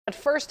But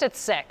first at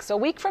 6. A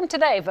week from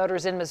today,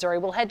 voters in Missouri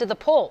will head to the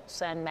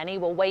polls, and many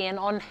will weigh in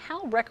on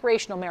how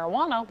recreational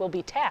marijuana will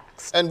be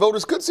taxed. And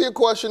voters could see a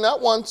question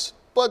not once,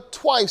 but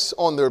twice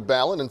on their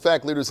ballot. In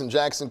fact, leaders in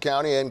Jackson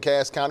County and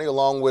Cass County,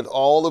 along with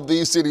all of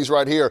these cities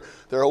right here,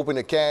 they're hoping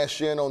to cash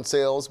in on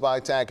sales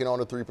by tacking on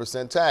a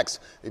 3% tax.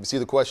 If you see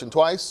the question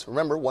twice,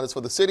 remember, one is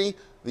for the city,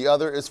 the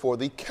other is for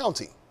the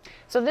county.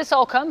 So this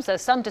all comes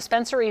as some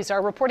dispensaries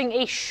are reporting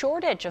a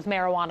shortage of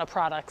marijuana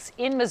products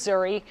in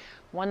Missouri,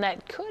 one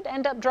that could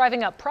end up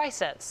driving up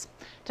prices.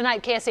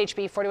 Tonight,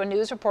 KSHB 41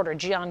 News reporter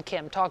Jian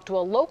Kim talked to a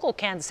local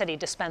Kansas City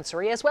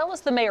dispensary as well as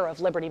the mayor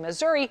of Liberty,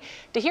 Missouri,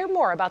 to hear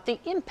more about the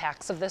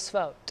impacts of this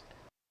vote.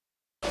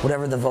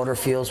 Whatever the voter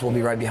feels, we'll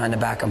be right behind to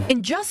back them.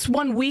 In just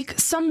 1 week,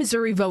 some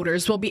Missouri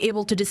voters will be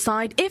able to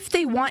decide if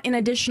they want an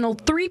additional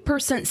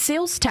 3%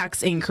 sales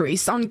tax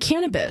increase on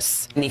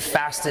cannabis. The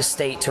fastest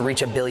state to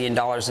reach $1 billion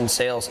in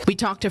sales. We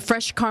talked to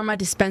Fresh Karma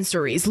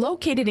dispensaries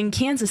located in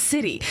Kansas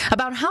City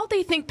about how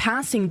they think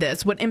passing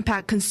this would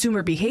impact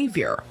consumer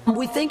behavior.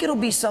 We think it'll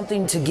be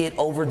something to get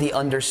over the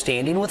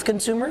understanding with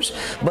consumers,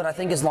 but I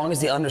think as long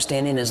as the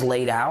understanding is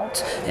laid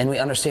out and we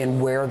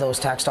understand where those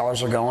tax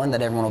dollars are going,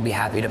 that everyone will be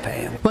happy to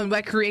pay them. When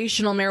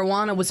recreational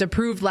marijuana was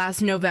approved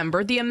last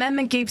November, the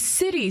amendment gave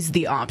cities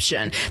the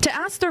option to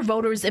ask their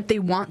voters if they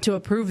want to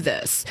approve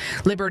this.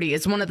 Liberty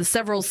is one of the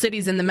several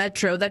cities in the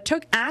metro that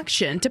took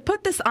action to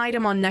put this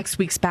item on next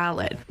week's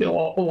ballot.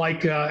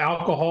 Like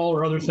alcohol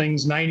or other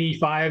things,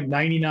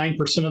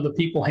 99% of the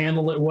people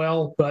handle it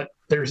well, but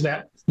there's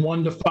that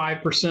 1 to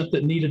 5%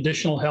 that need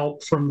additional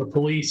help from the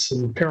police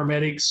and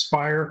paramedics,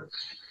 fire.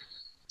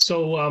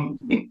 So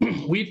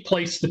we've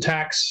placed the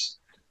tax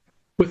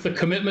with the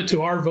commitment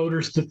to our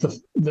voters that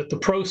the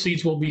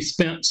proceeds will be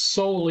spent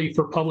solely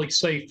for public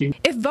safety.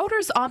 If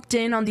voters opt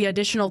in on the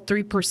additional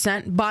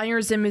 3%,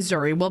 buyers in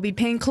Missouri will be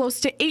paying close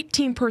to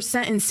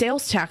 18% in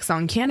sales tax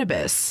on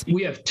cannabis.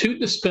 We have 2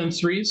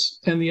 dispensaries,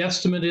 and the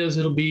estimate is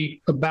it'll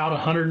be about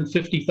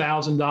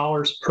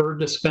 $150,000 per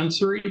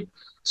dispensary.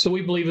 So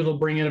we believe it'll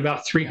bring in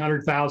about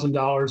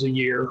 $300,000 a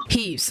year.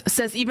 Heaves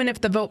says even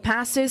if the vote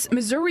passes,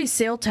 Missouri's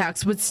sale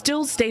tax would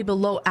still stay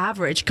below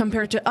average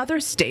compared to other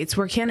states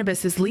where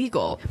cannabis is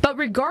legal. But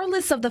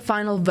regardless of the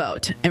final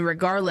vote, and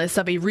regardless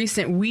of a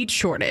recent weed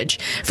shortage,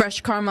 Fresh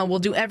Karma will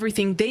do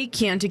everything they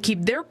can to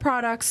keep their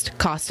products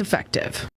cost effective.